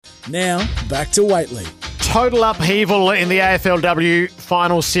Now, back to Waitley. Total upheaval in the AFLW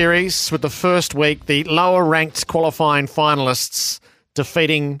final series with the first week, the lower-ranked qualifying finalists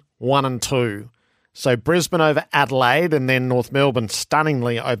defeating 1 and 2. So Brisbane over Adelaide and then North Melbourne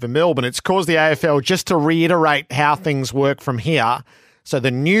stunningly over Melbourne. It's caused the AFL just to reiterate how things work from here. So the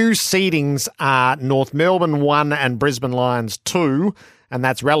new seedings are North Melbourne 1 and Brisbane Lions 2, and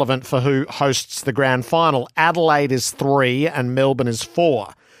that's relevant for who hosts the grand final. Adelaide is 3 and Melbourne is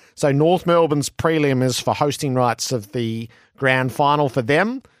 4. So North Melbourne's prelim is for hosting rights of the grand final for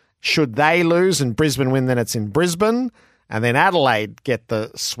them. Should they lose and Brisbane win, then it's in Brisbane. And then Adelaide get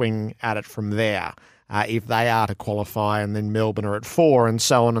the swing at it from there if they are to qualify, and then Melbourne are at 4 and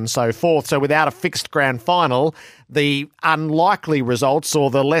so on and so forth. So without a fixed grand final, the unlikely results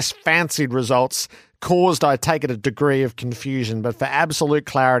or the less fancied results caused, I take it, a degree of confusion. But for absolute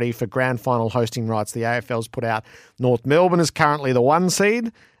clarity for grand final hosting rights, the AFL's put out North Melbourne is currently the 1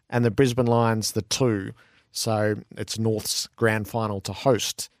 seed and the Brisbane Lions the 2. So it's North's grand final to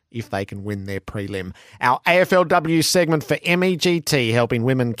host if they can win their prelim. Our AFLW segment for MEGT, helping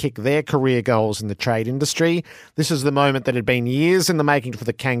women kick their career goals in the trade industry. This is the moment that had been years in the making for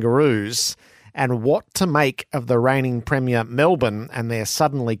the Kangaroos, and what to make of the reigning premier Melbourne and their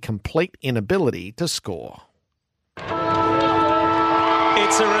suddenly complete inability to score.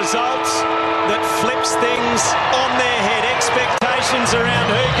 It's a result that flips things on their head. Expectations around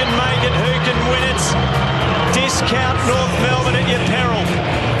who can make it, who can win it. Discount North Melbourne at your peril.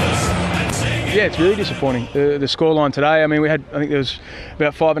 Yeah, it's really disappointing, the scoreline today. I mean, I think there was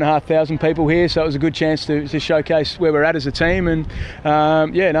about 5,500 people here, so it was a good chance to showcase where we're at as a team. And,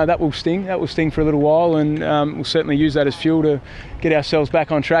 that will sting. That will sting for a little while, and we'll certainly use that as fuel to get ourselves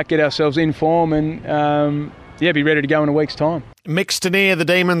back on track, get ourselves in form, and, be ready to go in a week's time. Mick Stanier, the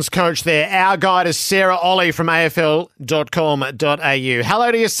Demons coach there. Our guide is Sarah Olle from AFL.com.au.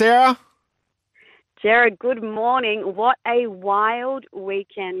 Hello to you, Sarah. Jared, good morning. What a wild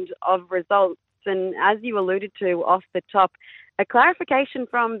weekend of results. And as you alluded to off the top, a clarification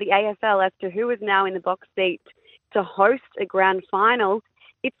from the AFL as to who is now in the box seat to host a grand final.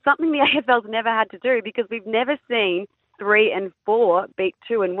 It's something the AFL's never had to do because we've never seen 3 and 4 beat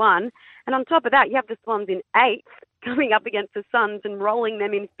 2 and 1. And on top of that, you have the Swans in 8th coming up against the Suns and rolling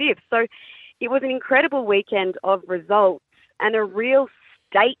them in 5th. So it was an incredible weekend of results and a real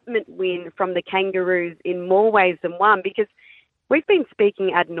statement win from the Kangaroos in more ways than one, because we've been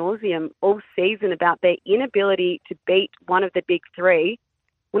speaking ad nauseum all season about their inability to beat one of the big three.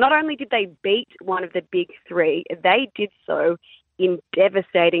 Well, not only did they beat one of the big three, they did so in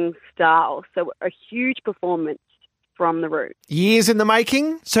devastating style. So a huge performance from the Roos. Years in the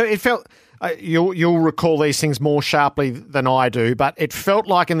making. So it felt, you'll recall these things more sharply than I do, but it felt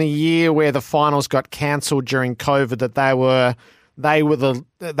like in the year where the finals got cancelled during COVID that they were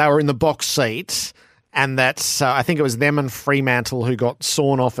in the box seat, and that's I think it was them and Fremantle who got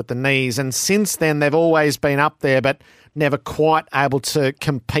sawn off at the knees. And since then, they've always been up there, but never quite able to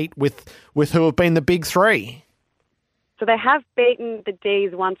compete with who have been the big three. So they have beaten the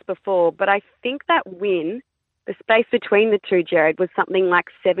D's once before, but I think that win, the space between the two, Jared, was something like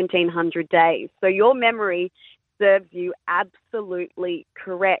 1,700 days. So your memory serves you absolutely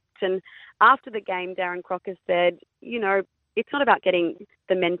correct. And after the game, Darren Crocker said, it's not about getting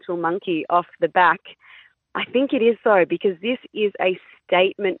the mental monkey off the back. I think it is so, because this is a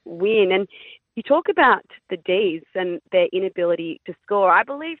statement win. And you talk about the Ds and their inability to score. I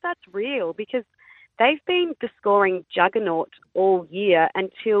believe that's real, because they've been the scoring juggernaut all year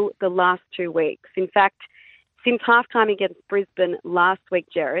until the last 2 weeks. In fact, since halftime against Brisbane last week,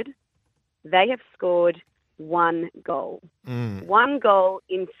 Jared, they have scored 1 goal. 1 goal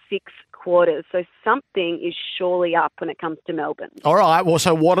in 6 quarters. So something is surely up when it comes to Melbourne. All right. Well,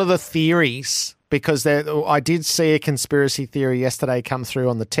 so what are the theories? Because I did see a conspiracy theory yesterday come through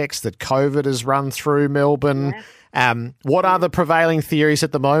on the text that COVID has run through Melbourne. Yes. What are the prevailing theories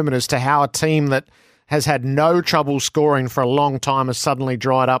at the moment as to how a team that has had no trouble scoring for a long time has suddenly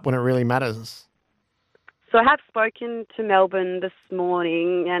dried up when it really matters? So I have spoken to Melbourne this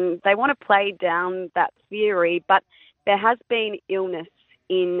morning, and they want to play down that theory, but there has been illness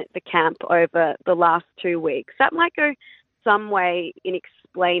in the camp over the last 2 weeks. That might go some way in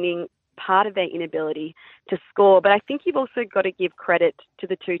explaining part of their inability to score, but I think you've also got to give credit to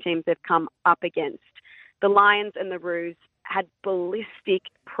the two teams they've come up against. The Lions and the Roos had ballistic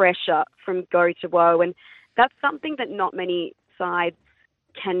pressure from go to woe, and that's something that not many sides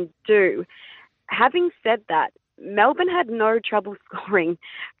can do. Having said that, Melbourne had no trouble scoring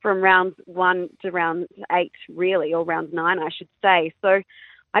from round 1 to round 8, really, or round 9, I should say. So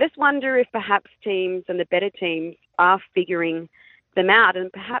I just wonder if perhaps teams and the better teams are figuring them out.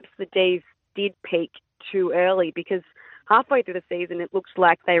 And perhaps the D's did peak too early, because halfway through the season, it looks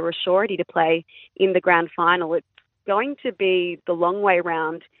like they were a surety to play in the grand final. It's going to be the long way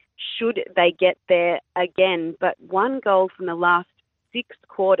round should they get there again. But one goal from the last 6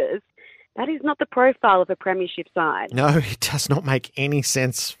 quarters, that is not the profile of a premiership side. No, it does not make any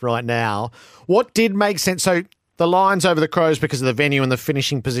sense right now. What did make sense? So the Lions over the Crows, because of the venue and the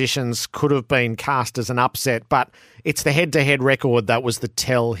finishing positions, could have been cast as an upset, but it's the head-to-head record that was the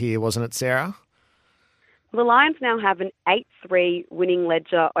tell here, wasn't it, Sarah? The Lions now have an 8-3 winning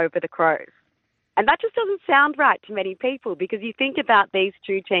ledger over the Crows. And that just doesn't sound right to many people, because you think about these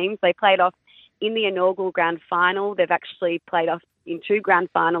two teams, they played off in the inaugural grand final. They've actually played off in 2 grand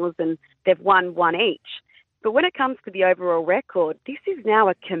finals and they've won 1 each. But when it comes to the overall record, this is now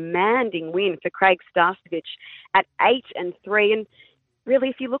a commanding win for Craig Starcevich at 8-3. And really,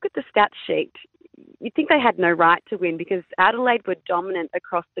 if you look at the stats sheet, you'd think they had no right to win, because Adelaide were dominant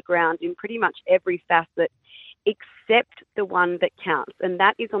across the ground in pretty much every facet except the one that counts, and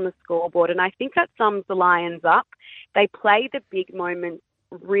that is on the scoreboard. And I think that sums the Lions up. They play the big moments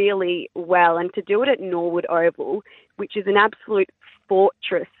really well, and to do it at Norwood Oval, which is an absolute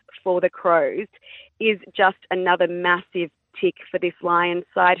fortress for the Crows, is just another massive tick for this Lions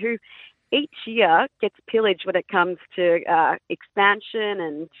side, who each year gets pillaged when it comes to expansion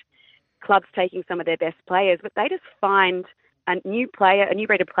and clubs taking some of their best players, but they just find a new player, a new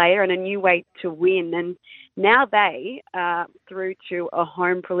breed of player, and a new way to win. And now they are through to a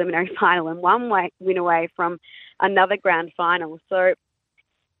home preliminary final and win away from another grand final. So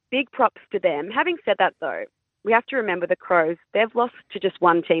big props to them. Having said that, though, we have to remember the Crows, they've lost to just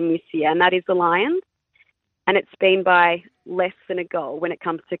one team this year, and that is the Lions. And it's been by less than a goal when it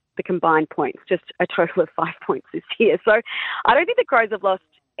comes to the combined points, just a total of 5 points this year. So I don't think the Crows have lost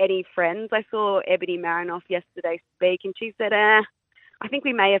any friends. I saw Ebony Marinoff yesterday speak, and she said, I think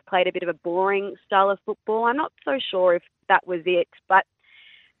we may have played a bit of a boring style of football. I'm not so sure if that was it, but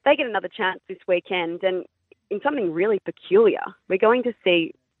they get another chance this weekend. And in something really peculiar, we're going to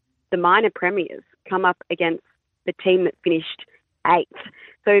see the minor premiers come up against the team that finished 8th.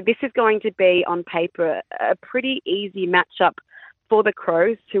 So this is going to be, on paper, a pretty easy matchup for the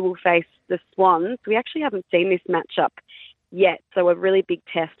Crows, who will face the Swans. We actually haven't seen this matchup yet, so a really big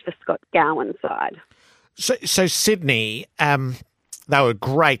test for Scott Gowan's side. So Sydney, they were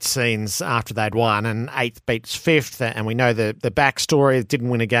great scenes after they'd won, and 8th beats 5th, and we know the backstory. Didn't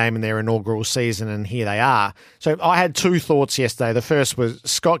win a game in their inaugural season, and here they are. So I had 2 thoughts yesterday. The first was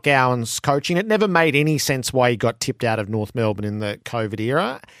Scott Gowan's coaching. It never made any sense why he got tipped out of North Melbourne in the COVID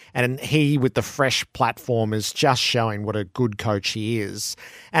era, and he, with the fresh platform, is just showing what a good coach he is.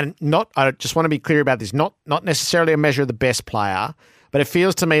 And I just want to be clear about this, not necessarily a measure of the best player, but it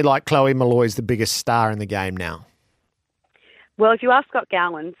feels to me like Chloe Molloy is the biggest star in the game now. Well, if you ask Scott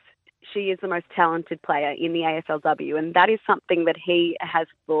Gowans, she is the most talented player in the AFLW, and that is something that he has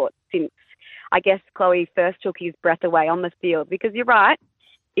thought since, I guess, Chloe first took his breath away on the field. Because you're right,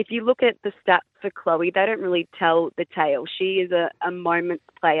 if you look at the stats for Chloe, they don't really tell the tale. She is a moments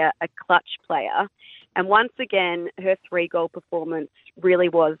player, a clutch player. And once again, her 3-goal performance really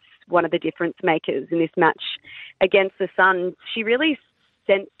was one of the difference makers in this match against the Suns. She really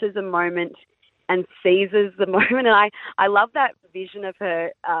senses a moment and seizes the moment. And I love that vision of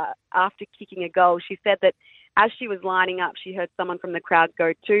her after kicking a goal. She said that as she was lining up, she heard someone from the crowd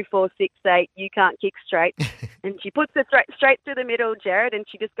go, 2, 4, 6, 8, you can't kick straight. And she puts it straight through the middle, Jared, and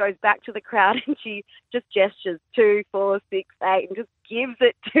she just goes back to the crowd and she just gestures 2, 4, 6, 8 and just gives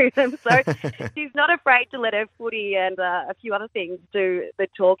it to them. So she's not afraid to let her footy and a few other things do the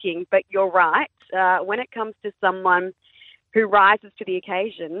talking. But you're right. When it comes to someone who rises to the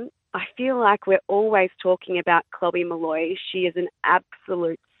occasion, I feel like we're always talking about Chloe Molloy. She is an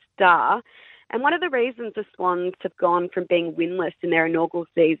absolute star. And one of the reasons the Swans have gone from being winless in their inaugural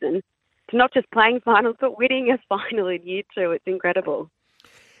season to not just playing finals, but winning a final in year 2. It's incredible.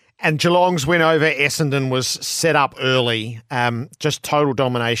 And Geelong's win over Essendon was set up early. Just total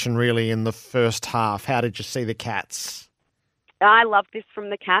domination, really, in the first half. How did you see the Cats? I love this from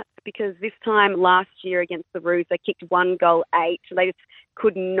the Cats, because this time last year against the Roos, they kicked 1 goal 8. They just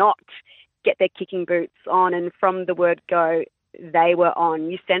could not get their kicking boots on, and from the word go, they were on.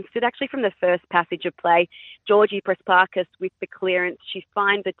 You sensed it actually from the first passage of play. Georgie Prespakis with the clearance. She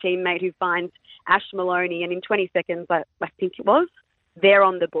finds a teammate who finds Ash Maloney, and in 20 seconds, I think it was, they're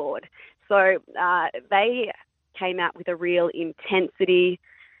on the board. So they came out with a real intensity.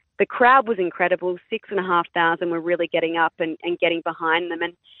 The crowd was incredible. 6,500 were really getting up and getting behind them.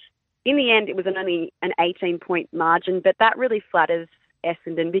 And in the end, it was only an 18-point margin, but that really flatters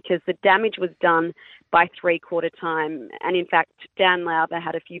Essendon because the damage was done by three-quarter time. And in fact, Dan Lowther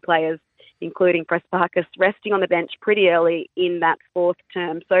had a few players, including Prespakis, resting on the bench pretty early in that fourth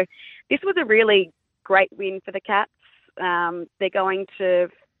term. So this was a really great win for the Cats. They're going to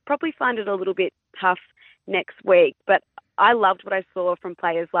probably find it a little bit tough next week, but I loved what I saw from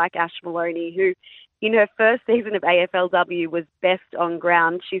players like Ash Maloney, who in her first season of AFLW was best on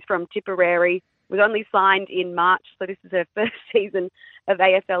ground. She's from Tipperary, was only signed in March, so this is her first season of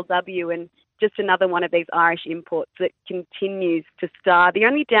AFLW and just another one of these Irish imports that continues to star. The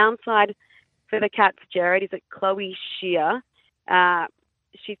only downside for the Cats, Jared, is that Chloe Shear,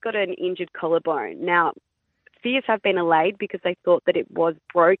 she's got an injured collarbone. Now, fears have been allayed because they thought that it was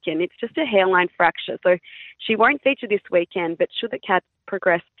broken. It's just a hairline fracture. So she won't feature this weekend, but should the Cats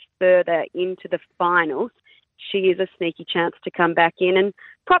progress further into the finals, she is a sneaky chance to come back in. And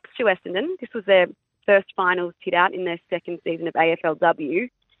props to Essendon. This was their first finals hit out in their second season of AFLW.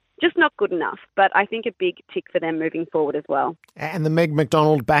 Just not good enough, but I think a big tick for them moving forward as well. And the Meg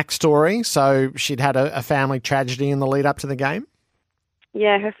McDonald backstory, so she'd had a family tragedy in the lead up to the game?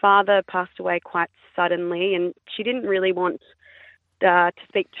 Yeah, her father passed away quite suddenly and she didn't really want to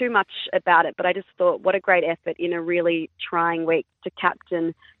speak too much about it, but I just thought what a great effort in a really trying week to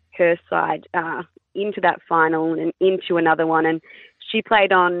captain her side into that final and into another one. And she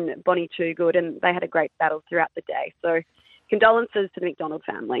played on Bonnie Toogood and they had a great battle throughout the day. So condolences to the McDonald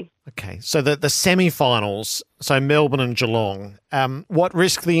family. Okay, so the semi-finals, so Melbourne and Geelong, what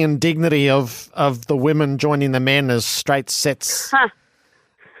risk the indignity of the women joining the men as straight sets,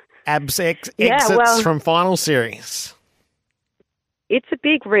 exits from final series? It's a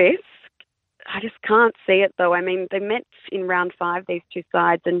big risk. I just can't see it, though. I mean, they met in round 5, these two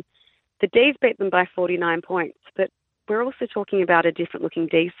sides, and the D's beat them by 49 points. But we're also talking about a different-looking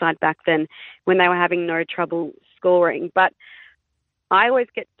D side back then when they were having no trouble scoring. But I always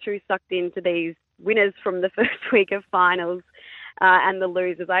get too sucked into these winners from the first week of finals and the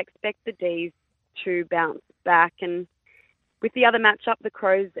losers. I expect the D's to bounce back. And with the other matchup, the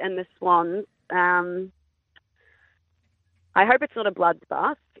Crows and the Swans, I hope it's not a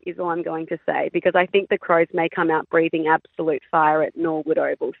bloodbath, is all I'm going to say, because I think the Crows may come out breathing absolute fire at Norwood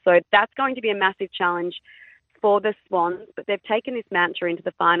Oval. So that's going to be a massive challenge for the Swans, but they've taken this mantra into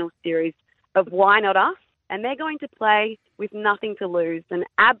the final series of why not us? And they're going to play with nothing to lose and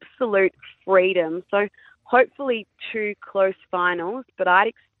absolute freedom. So hopefully 2 close finals, but I'd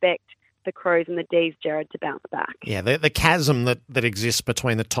expect the Crows and the D's, Jared, to bounce back. Yeah, the chasm that exists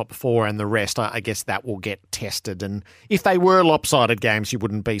between the top 4 and the rest, I guess that will get tested. And if they were lopsided games, you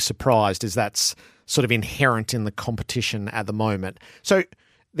wouldn't be surprised, as that's sort of inherent in the competition at the moment. So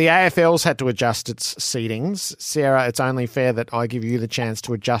the AFL's had to adjust its seedings. Sarah, it's only fair that I give you the chance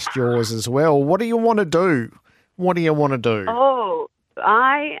to adjust yours as well. What do you want to do? Oh,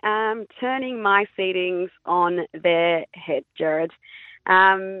 I am turning my seedings on their head, Jared.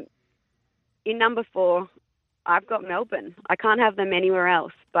 In number 4, I've got Melbourne. I can't have them anywhere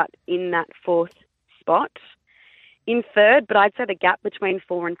else but in that 4th spot. In 3rd, but I'd say the gap between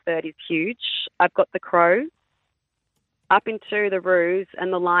 4 and 3rd is huge, I've got the Crows. Up into the Roos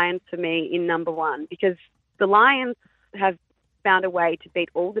and the Lions for me in number 1, because the Lions have found a way to beat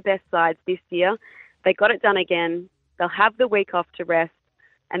all the best sides this year. They got it done again. They'll have the week off to rest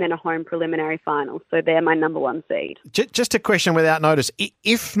and then a home preliminary final. So they're my number 1 seed. Just a question without notice.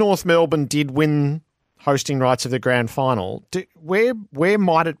 If North Melbourne did win hosting rights of the grand final, where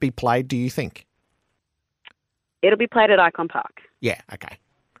might it be played, do you think? It'll be played at Icon Park. Yeah, okay.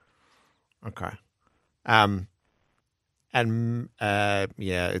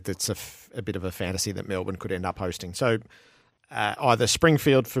 It's a bit of a fantasy that Melbourne could end up hosting. So either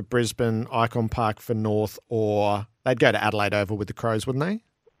Springfield for Brisbane, Icon Park for North, or they'd go to Adelaide Oval with the Crows, wouldn't they?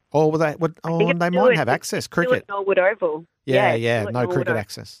 Or they might have access. Cricket. Norwood Oval. Yeah, no cricket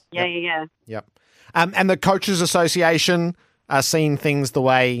access. Yeah. Yep. And the Coaches Association are seeing things the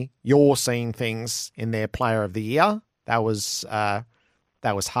way you're seeing things in their Player of the Year. That was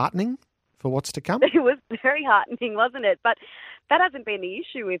heartening for what's to come. It was very heartening, wasn't it? But that hasn't been the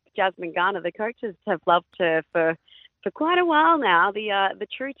issue with Jasmine Garner. The coaches have loved her for quite a while now. The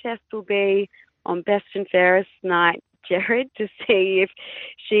true test will be on Best and Fairest night, Jared, to see if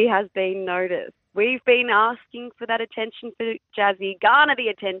she has been noticed. We've been asking for that attention for Jazzy. Garner the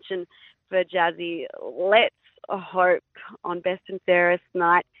attention for Jazzy. Let's hope on Best and Fairest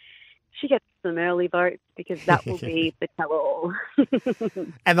night she gets some early votes, because that will be the tell-all.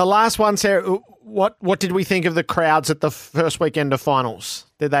 And the last one, Sarah, what did we think of the crowds at the first weekend of finals?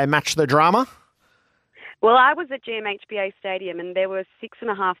 Did they match the drama? Well, I was at GMHBA Stadium and there were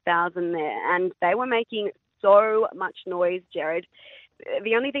 6,500 there, and they were making so much noise, Jared.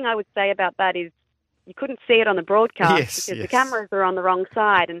 The only thing I would say about that is you couldn't see it on the broadcast because the cameras are on the wrong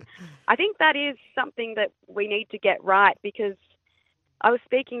side. And I think that is something that we need to get right, because I was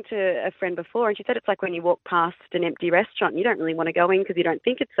speaking to a friend before and she said it's like when you walk past an empty restaurant, you don't really want to go in because you don't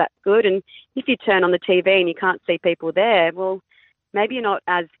think it's that good. And if you turn on the TV and you can't see people there, well, maybe you're not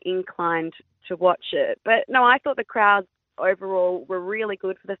as inclined to watch it. But no, I thought the crowds overall were really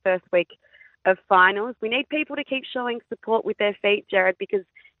good for the first week of finals. We need people to keep showing support with their feet, Jared, because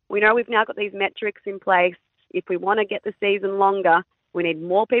we know we've now got these metrics in place. If we want to get the season longer, we need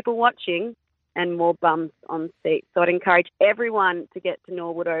more people watching and more bums on seats. So I'd encourage everyone to get to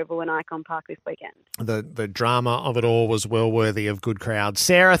Norwood Oval and Icon Park this weekend. The drama of it all was well worthy of good crowds.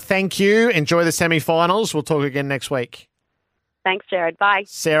 Sarah, thank you. Enjoy the semi-finals. We'll talk again next week. Thanks, Jared. Bye.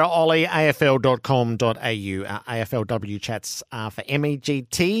 Sarah Olle, AFL.com.au. Our AFLW chats are for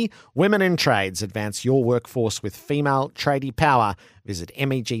MEGT. Women in Trades. Advance your workforce with female tradie power. Visit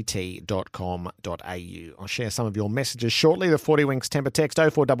MEGT.com.au. I'll share some of your messages shortly. The 40 Winks temper text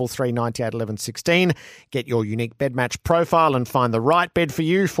 0433 98 11 16. Get your unique bed match profile and find the right bed for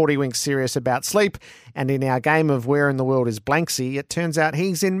you. 40 Winks serious about sleep. And in our game of Where in the World is Blanksy, it turns out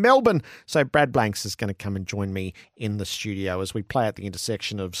he's in Melbourne. So Brad Blanks is going to come and join me in the studio as we play at the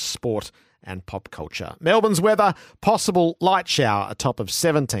intersection of sport and pop culture. Melbourne's weather, possible light shower, a top of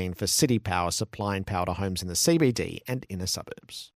 17 for City Power, supplying power to homes in the CBD and inner suburbs.